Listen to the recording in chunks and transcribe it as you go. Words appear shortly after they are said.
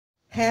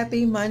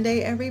Happy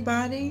Monday,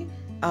 everybody.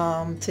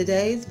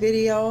 Today's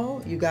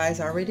video, you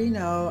guys already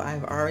know,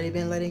 I've already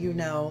been letting you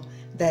know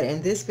that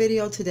in this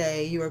video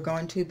today, you are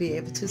going to be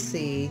able to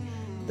see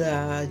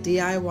the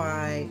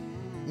DIY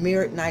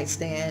mirrored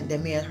nightstand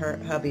that me and her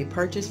hubby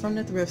purchased from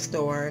the thrift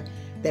store,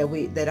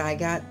 that I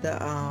got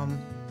the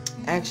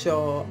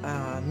actual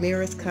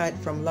mirrors cut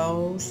from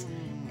Lowe's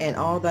and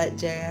all that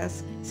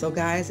jazz. So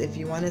guys, if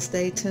you want to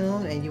stay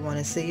tuned and you want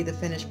to see the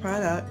finished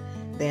product,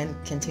 then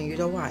continue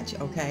to watch,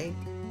 okay?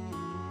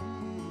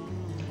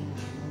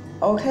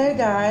 Okay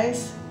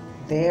guys,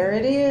 there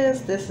it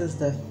is. This is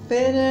the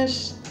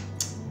finished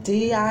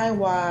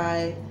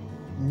DIY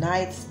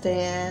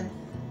nightstand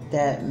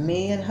that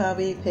me and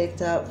hubby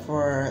picked up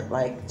for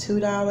like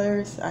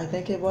 $2, I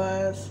think it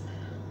was,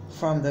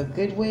 from the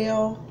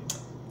Goodwill.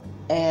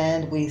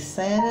 And we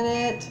sanded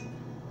it,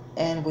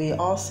 and we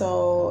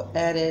also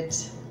added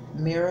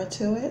mirror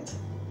to it.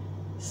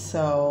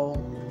 So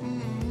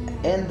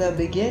in the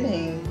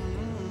beginning,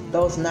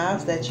 those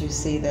knobs that you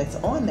see that's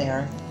on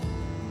there,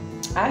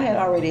 I had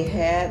already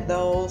had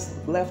those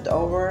left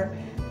over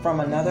from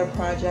another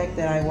project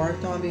that I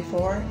worked on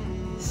before.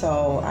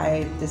 So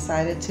I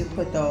decided to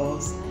put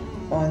those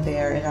on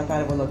there, and I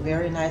thought it would look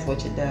very nice,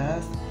 which it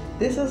does.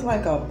 This is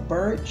like a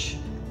birch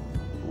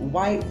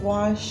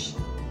whitewash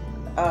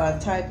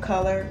type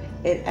color.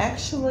 It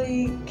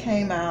actually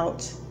came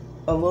out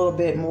a little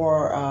bit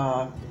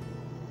more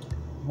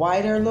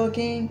whiter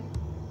looking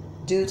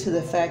due to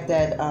the fact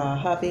that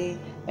hubby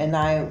and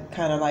I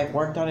kind of like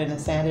worked on it and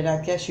sanded.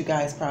 I guess you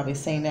guys probably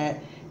seen that,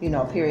 you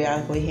know,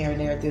 periodically here and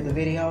there through the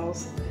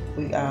videos.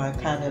 We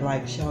kind of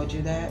like showed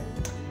you that.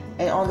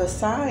 And on the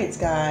sides,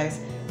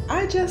 guys,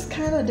 I just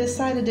kind of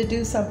decided to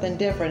do something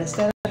different.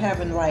 Instead of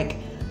having like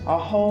a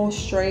whole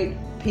straight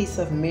piece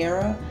of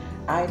mirror,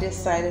 I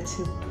decided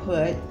to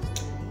put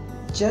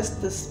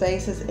just the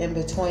spaces in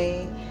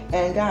between.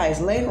 And guys,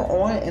 later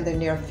on in the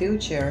near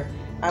future,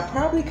 I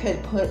probably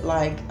could put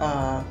like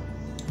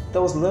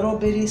those little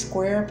bitty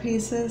square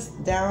pieces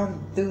down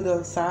through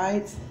the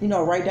sides, you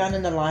know, right down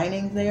in the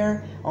lining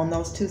there on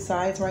those two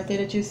sides right there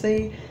that you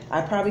see. I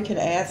probably could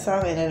add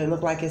some and it'll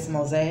look like it's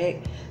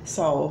mosaic.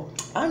 So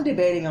I'm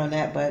debating on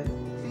that, but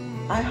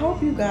I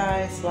hope you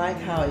guys like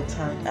how it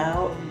turned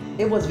out.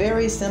 It was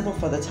very simple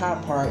for the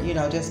top part, you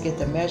know, just get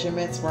the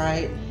measurements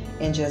right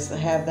and just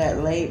have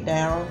that laid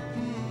down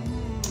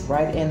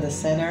right in the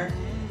center.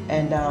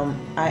 And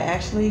I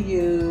actually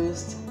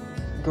used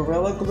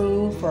Gorilla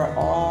Glue for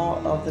all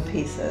of the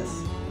pieces.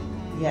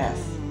 Yes,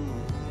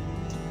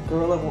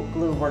 Gorilla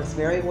Glue works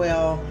very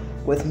well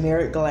with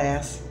mirrored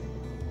glass.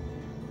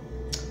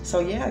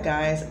 So yeah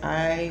guys,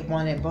 I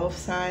wanted both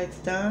sides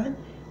done,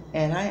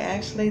 and I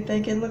actually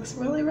think it looks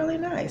really, really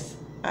nice.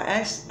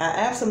 I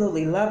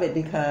absolutely love it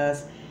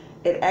because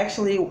it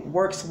actually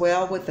works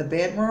well with the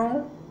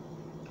bedroom.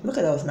 Look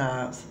at those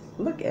knobs.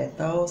 Look at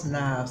those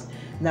knobs.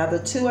 Now the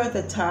two at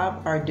the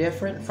top are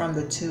different from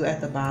the two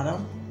at the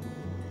bottom,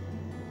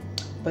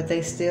 but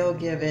they still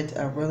give it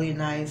a really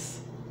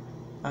nice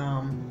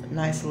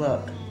nice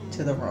look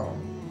to the room.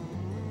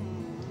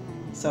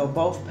 So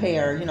both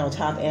pair, you know,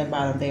 top and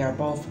bottom, they are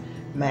both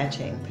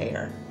matching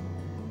pair.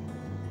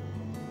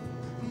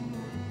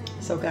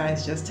 So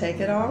guys, just take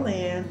it all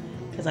in,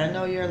 because I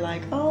know you're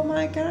like, oh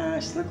my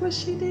gosh, look what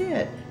she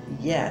did.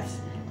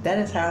 Yes, that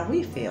is how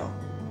we feel.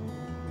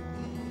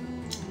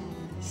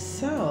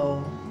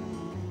 So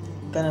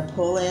I'm gonna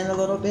pull in a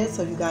little bit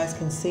so you guys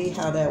can see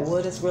how that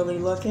wood is really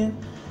looking.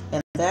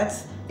 And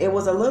it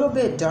was a little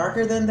bit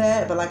darker than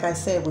that, but like I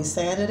said, we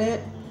sanded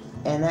it,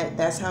 and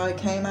that's how it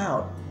came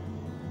out.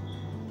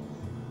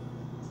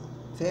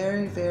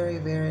 Very, very,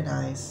 very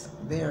nice.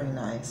 Very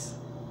nice.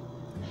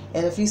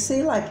 And if you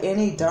see like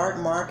any dark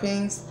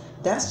markings,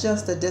 that's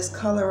just the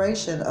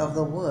discoloration of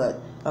the wood,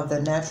 of the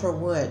natural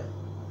wood.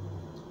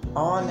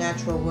 All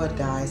natural wood,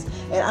 guys.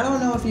 And I don't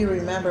know if you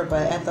remember,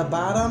 but at the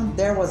bottom,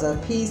 there was a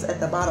piece at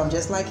the bottom,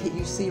 just like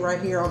you see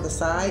right here on the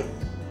side.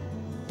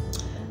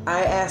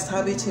 I asked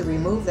hubby to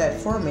remove that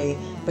for me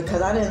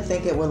because I didn't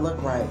think it would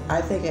look right. I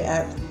think it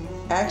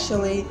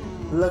actually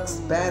looks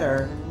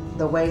better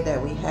the way that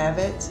we have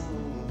it.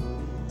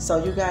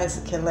 So you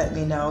guys can let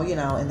me know, you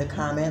know, in the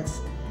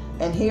comments.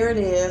 And here it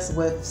is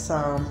with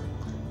some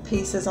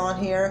pieces on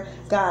here.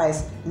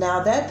 Guys,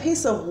 now that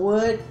piece of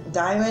wood,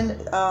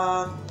 diamond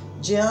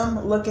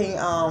gem looking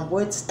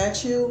wood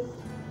statue,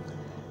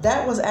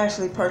 that was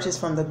actually purchased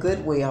from the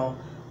Goodwill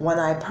when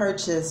I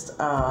purchased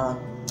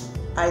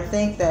I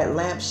think that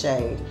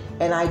lampshade,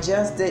 and I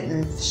just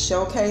didn't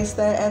showcase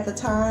that at the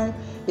time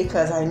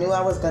because I knew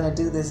I was going to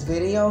do this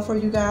video for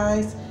you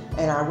guys,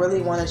 and I really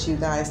wanted you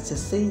guys to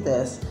see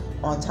this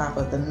on top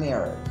of the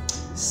mirror.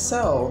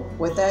 So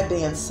with that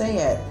being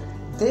said,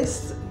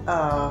 this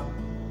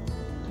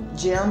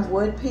gem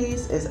wood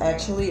piece is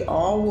actually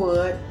all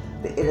wood.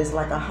 It is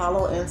like a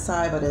hollow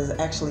inside, but it is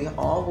actually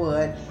all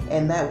wood,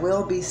 and that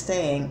will be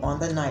staying on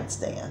the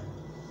nightstand.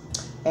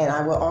 And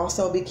I will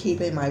also be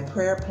keeping my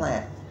prayer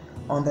plant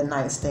on the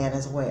nightstand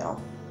as well.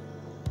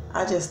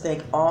 I just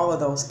think all of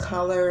those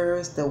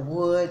colors, the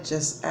wood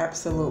just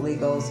absolutely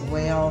goes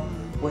well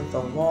with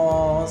the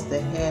walls,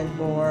 the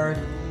headboard,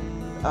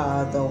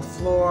 the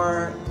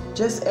floor,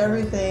 just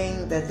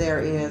everything that there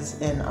is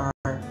in our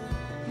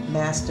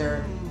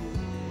master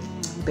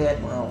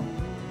bedroom.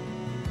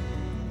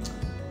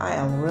 I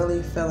am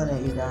really feeling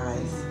it, you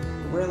guys.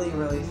 Really,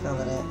 really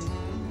feeling it.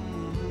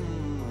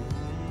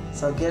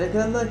 So get a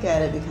good look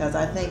at it, because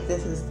I think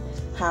this is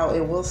how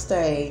it will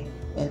stay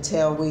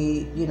until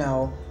we, you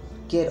know,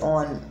 get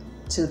on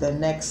to the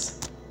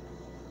next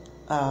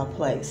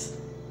place.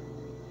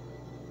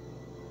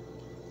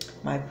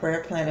 My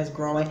prayer plant is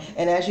growing,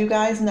 and as you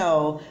guys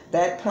know,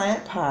 that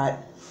plant pot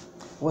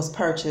was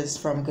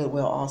purchased from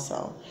Goodwill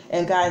also.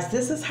 And guys,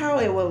 this is how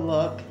it will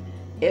look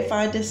if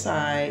I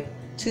decide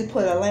to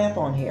put a lamp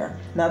on here.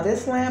 Now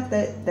this lamp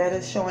that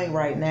is showing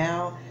right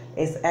now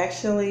is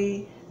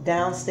actually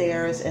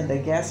downstairs in the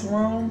guest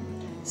room.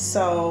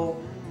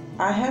 So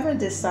I haven't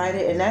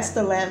decided, and that's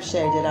the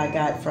lampshade that I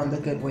got from the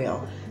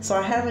Goodwill. So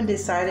I haven't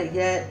decided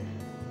yet,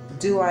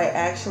 do I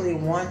actually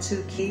want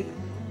to keep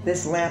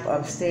this lamp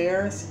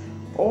upstairs,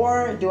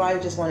 or do I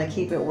just want to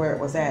keep it where it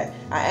was at?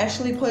 I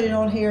actually put it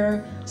on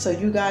here so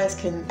you guys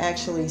can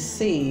actually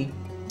see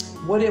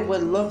what it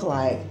would look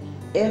like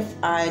if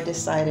I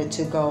decided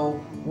to go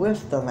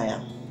with the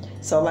lamp.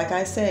 So like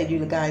I said,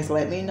 you guys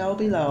let me know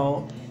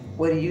below,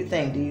 what do you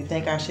think? Do you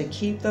think I should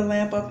keep the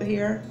lamp up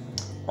here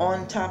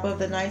on top of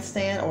the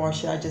nightstand, or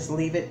should I just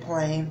leave it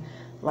plain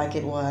like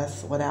it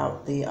was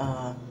without the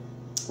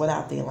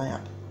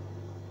lamp?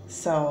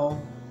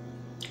 So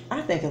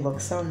I think it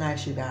looks so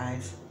nice, you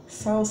guys.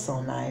 So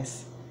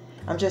nice.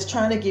 I'm just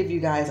trying to give you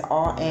guys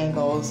all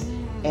angles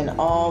and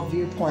all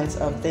viewpoints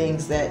of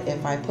things that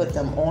if I put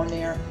them on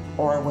there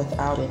or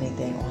without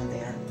anything on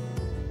there.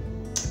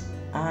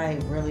 I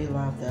really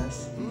love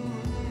this.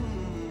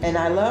 And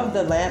I love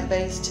the lamp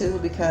base too,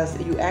 because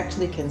you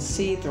actually can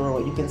see through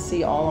it. You can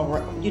see all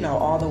around, you know,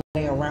 all the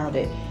way around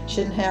it.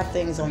 Shouldn't have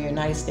things on your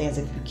nightstands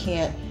if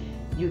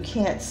you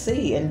can't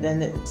see, and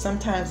then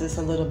sometimes it's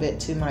a little bit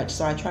too much.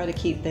 So I try to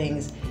keep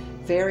things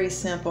very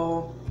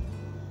simple.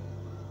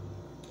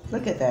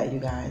 Look at that, you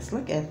guys.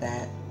 Look at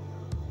that.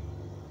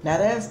 Now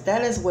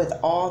that is with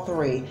all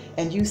three,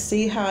 and you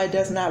see how it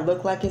does not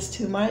look like it's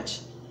too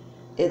much?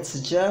 It's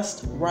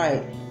just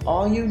right.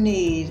 All you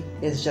need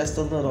is just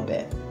a little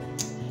bit.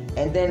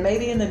 And then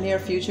maybe in the near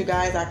future,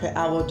 guys,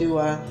 I will do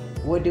a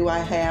what do I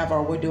have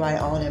or what do I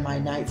own in my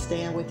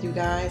nightstand with you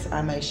guys.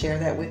 I may share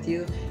that with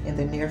you in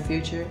the near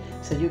future,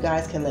 so you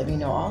guys can let me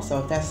know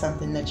also if that's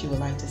something that you would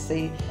like to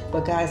see.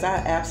 But guys, I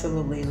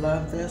absolutely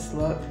love this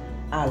look.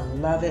 I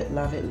love it,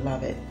 love it,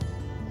 love it.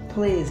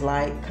 Please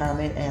like,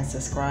 comment, and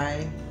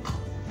subscribe,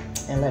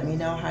 and let me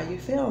know how you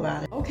feel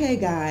about it. Okay,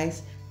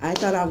 guys, I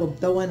thought I would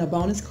throw in a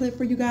bonus clip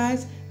for you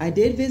guys. I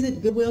did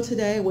visit Goodwill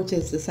today, which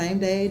is the same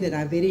day that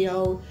I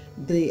videoed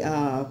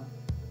the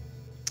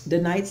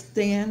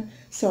nightstand.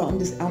 So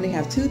I only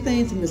have two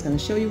things I'm just going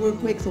to show you real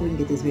quick so we can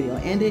get this video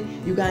ended.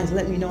 You guys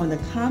let me know in the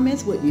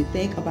comments what you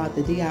think about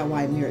the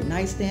DIY mirrored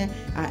nightstand.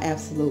 I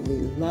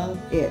absolutely love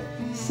it.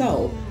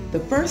 So the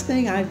first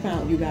thing I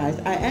found, you guys,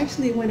 I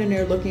actually went in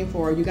there looking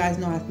for, you guys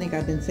know, I think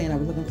I've been saying I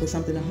was looking for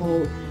something to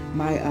hold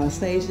my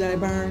sage that I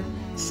burned.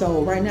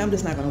 So right now I'm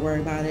just not going to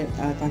worry about it.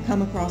 If I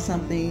come across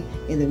something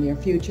in the near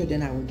future,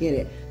 then I will get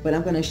it. But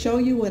I'm going to show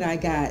you what I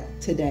got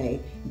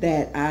today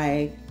that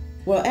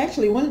well,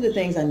 actually one of the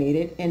things I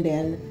needed, and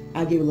then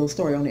I'll give you a little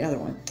story on the other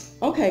one.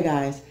 Okay,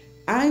 guys,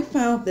 I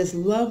found this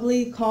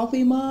lovely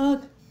coffee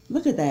mug.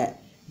 Look at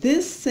that.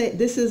 This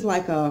is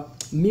like a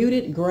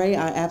muted gray.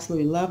 I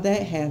absolutely love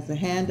that. It has the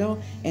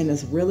handle and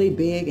it's really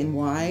big and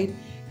wide.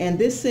 And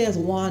this says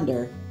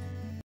Wander.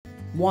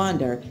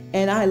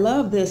 And I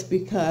love this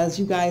because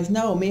you guys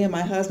know me and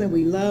my husband,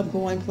 we love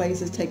going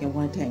places, taking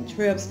one-time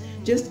trips,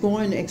 just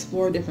going to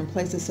explore different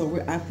places.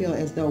 So I feel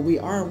as though we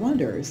are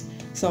wanderers.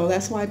 So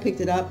that's why I picked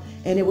it up,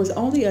 and it was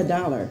only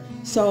 $1.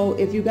 So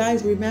if you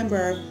guys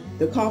remember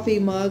the coffee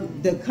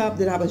mug, the cup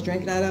that I was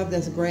drinking out of,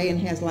 that's gray and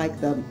has like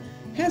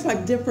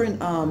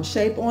different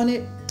shape on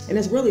it, and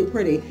it's really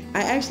pretty.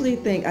 I actually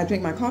think I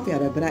drink my coffee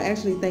out of it, but I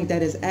actually think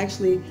that is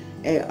actually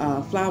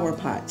a flower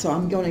pot. So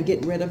I'm going to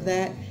get rid of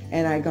that,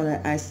 and I'm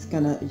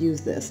gonna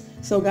use this.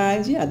 So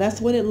guys, yeah,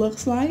 that's what it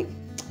looks like.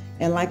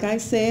 And like I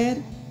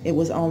said, it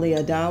was only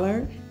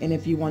 $1. And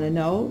if you want to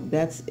know,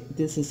 this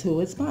is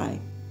who it's by.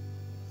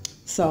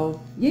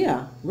 So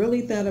yeah,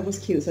 really thought it was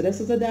cute. So this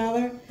is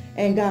 $1.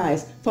 And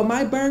guys, for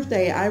my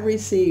birthday, I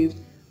received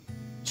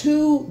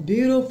 2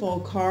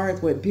 beautiful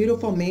cards with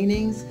beautiful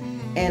meanings,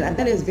 and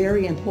that is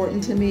very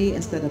important to me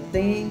instead of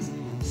things.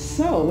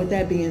 So with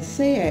that being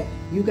said,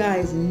 you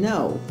guys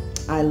know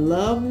I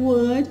love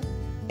wood,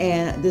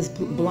 and this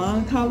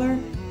blonde color,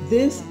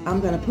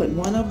 I'm going to put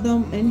one of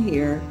them in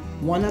here,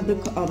 one of the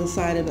other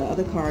side of the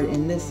other card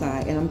in this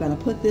side, and I'm going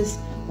to put this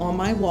on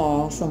my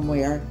wall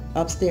somewhere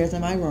upstairs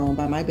in my room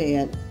by my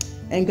bed.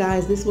 And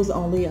guys, this was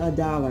only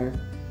 $1.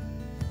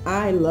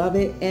 I love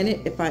it, and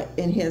it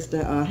has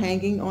the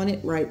hanging on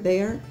it right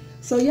there.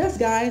 So yes,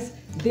 guys,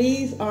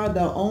 these are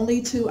the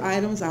only 2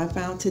 items I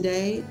found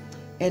today,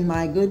 in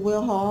my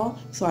Goodwill haul.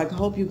 So I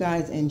hope you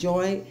guys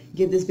enjoy.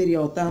 Give this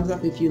video a thumbs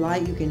up if you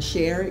like. You can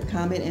share it,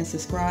 comment, and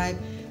subscribe.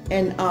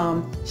 And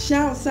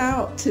shouts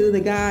out to the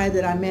guy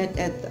that I met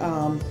at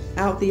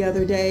out the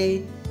other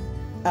day,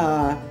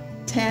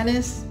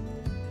 Tanis.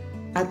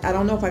 I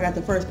don't know if I got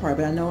the first part,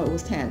 but I know it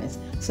was Tanis.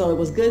 So it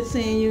was good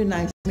seeing you,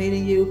 nice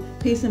meeting you.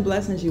 Peace and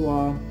blessings, you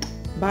all.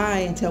 Bye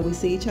until we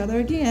see each other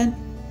again.